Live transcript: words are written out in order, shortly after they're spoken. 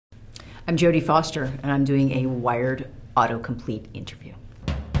I'm Jodie Foster, and I'm doing a WIRED Autocomplete interview.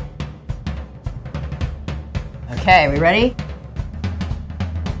 Okay, we ready?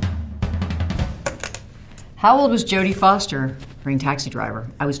 How old was Jodie Foster during Taxi Driver?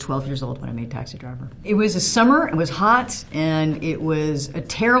 I was 12 years old when I made Taxi Driver. It was a summer, it was hot, and it was a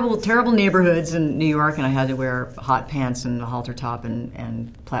terrible, terrible neighborhoods in New York, and I had to wear hot pants and a halter top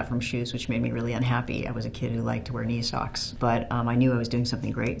and platform shoes, which made me really unhappy. I was a kid who liked to wear knee socks, but I knew I was doing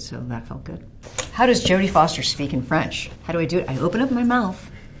something great, so that felt good. How does Jodie Foster speak in French? How do I do it? I open up my mouth,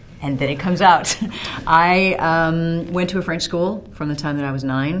 and then it comes out. I went to a French school from the time that I was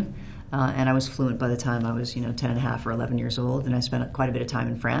 9. And I was fluent by the time I was, 10 and a half or 11 years old, and I spent quite a bit of time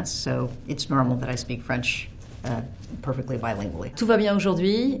in France, so it's normal that I speak French perfectly bilingually. Tout va bien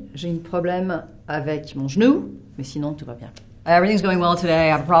aujourd'hui. J'ai un problème avec mon genou, mais sinon tout va bien. Everything's going well today.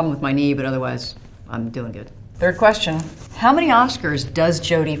 I have a problem with my knee, but otherwise I'm doing good. Third question. How many Oscars does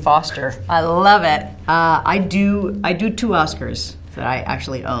Jodie Foster? I love it. I do 2 Oscars that I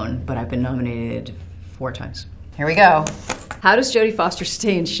actually own, but I've been nominated 4 times. Here we go. How does Jodie Foster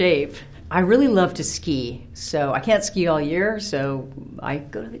stay in shape? I really love to ski, so I can't ski all year, so I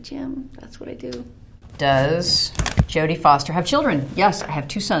go to the gym. That's what I do. Does Jodie Foster have children? Yes, I have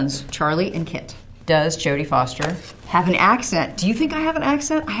 2 sons, Charlie and Kit. Does Jodie Foster have an accent? Do you think I have an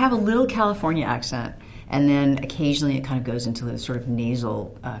accent? I have a little California accent, and then occasionally it kind of goes into a sort of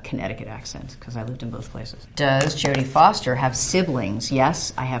nasal Connecticut accent, because I lived in both places. Does Jodie Foster have siblings?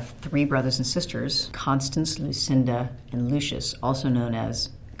 Yes, I have 3 brothers and sisters, Constance, Lucinda, and Lucius, also known as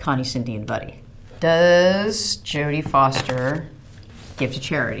Connie, Cindy, and Buddy. Does Jodie Foster give to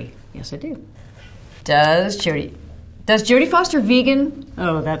charity? Yes, I do. Does Jodie Foster vegan?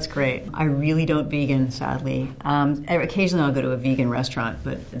 Oh, that's great. I really don't vegan, sadly. Occasionally I'll go to a vegan restaurant,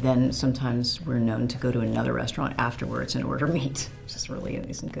 but then sometimes we're known to go to another restaurant afterwards and order meat, which just really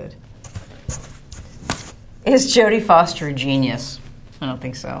isn't good. Is Jodie Foster a genius? I don't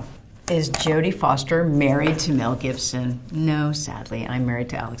think so. Is Jodie Foster married to Mel Gibson? No, sadly. I'm married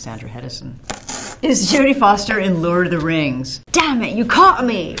to Alexandra Hedison. Is Jodie Foster in Lord of the Rings? Damn it, you caught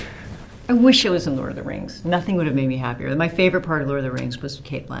me! I wish I was in Lord of the Rings. Nothing would have made me happier. My favorite part of Lord of the Rings was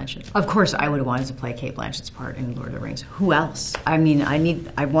Cate Blanchett. Of course, I would have wanted to play Cate Blanchett's part in Lord of the Rings. Who else? I mean,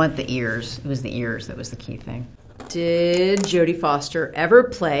 I want the ears. It was the ears that was the key thing. Did Jodie Foster ever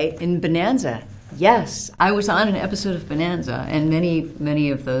play in Bonanza? Yes, I was on an episode of Bonanza and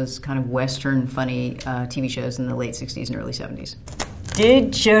many of those kind of Western funny TV shows in the late 60s and early 70s.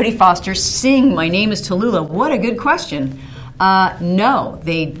 Did Jodie Foster sing My Name is Tallulah? What a good question. No,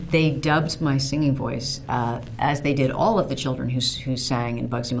 they dubbed my singing voice, as they did all of the children who sang in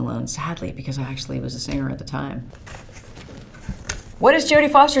Bugsy Malone, sadly, because I actually was a singer at the time. What is Jodie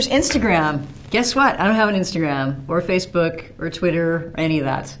Foster's Instagram? Guess what? I don't have an Instagram, or Facebook, or Twitter, or any of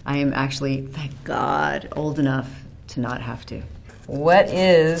that. I am actually, thank God, old enough to not have to. What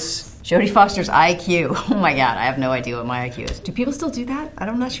is Jodie Foster's IQ? Oh my God, I have no idea what my IQ is. Do people still do that?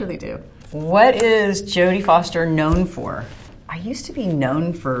 I'm not sure they do. What is Jodie Foster known for? I used to be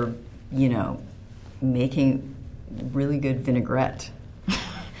known for, making really good vinaigrette. I'm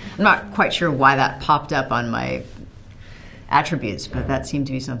not quite sure why that popped up on my attributes, but that seemed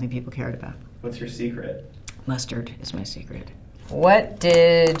to be something people cared about. What's your secret? Mustard is my secret. What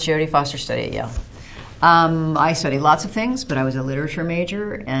did Jodie Foster study at Yale? I studied lots of things, but I was a literature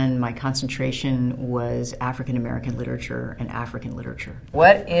major, and my concentration was African American literature and African literature.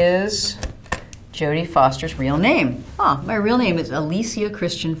 What is Jodie Foster's real name? My real name is Alicia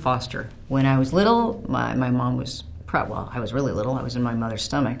Christian Foster. When I was little, my mom was, I was really little. I was in my mother's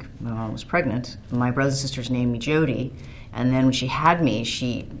stomach. My mom was pregnant. My brothers and sisters named me Jodie, and then when she had me,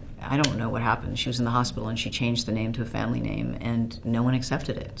 I don't know what happened. She was in the hospital and she changed the name to a family name, and no one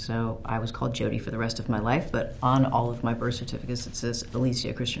accepted it. So I was called Jodie for the rest of my life, but on all of my birth certificates it says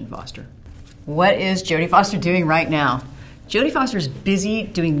Alicia Christian Foster. What is Jodie Foster doing right now? Jodie Foster is busy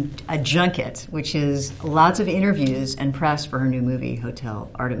doing a junket, which is lots of interviews and press for her new movie, Hotel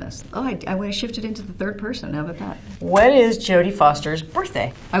Artemis. Oh, I shifted into the third person. How about that? What is Jodie Foster's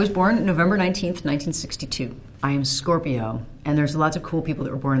birthday? I was born November 19th, 1962. I am Scorpio, and there's lots of cool people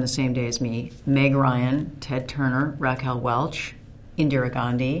that were born the same day as me. Meg Ryan, Ted Turner, Raquel Welch, Indira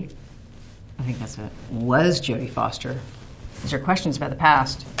Gandhi. I think that's it. Was Jodie Foster? These are questions about the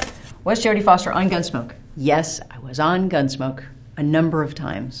past. Was Jodie Foster on Gunsmoke? Yes, I was on Gunsmoke a number of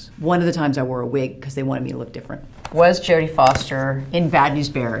times. One of the times I wore a wig because they wanted me to look different. Was Jodie Foster in Bad News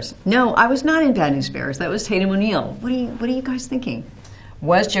Bears? No, I was not in Bad News Bears. That was Tatum O'Neal. What are you guys thinking?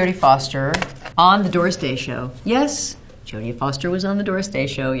 Was Jodie Foster on the Doris Day Show? Yes, Jodie Foster was on the Doris Day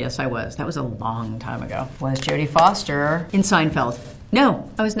Show. Yes, I was. That was a long time ago. Was Jodie Foster in Seinfeld?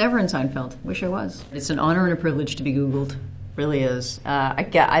 No, I was never in Seinfeld. Wish I was. It's an honor and a privilege to be Googled. Really is.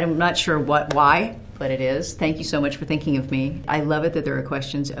 I'm not sure why, but it is. Thank you so much for thinking of me. I love it that there are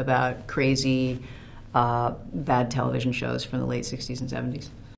questions about crazy, bad television shows from the late 60s and 70s.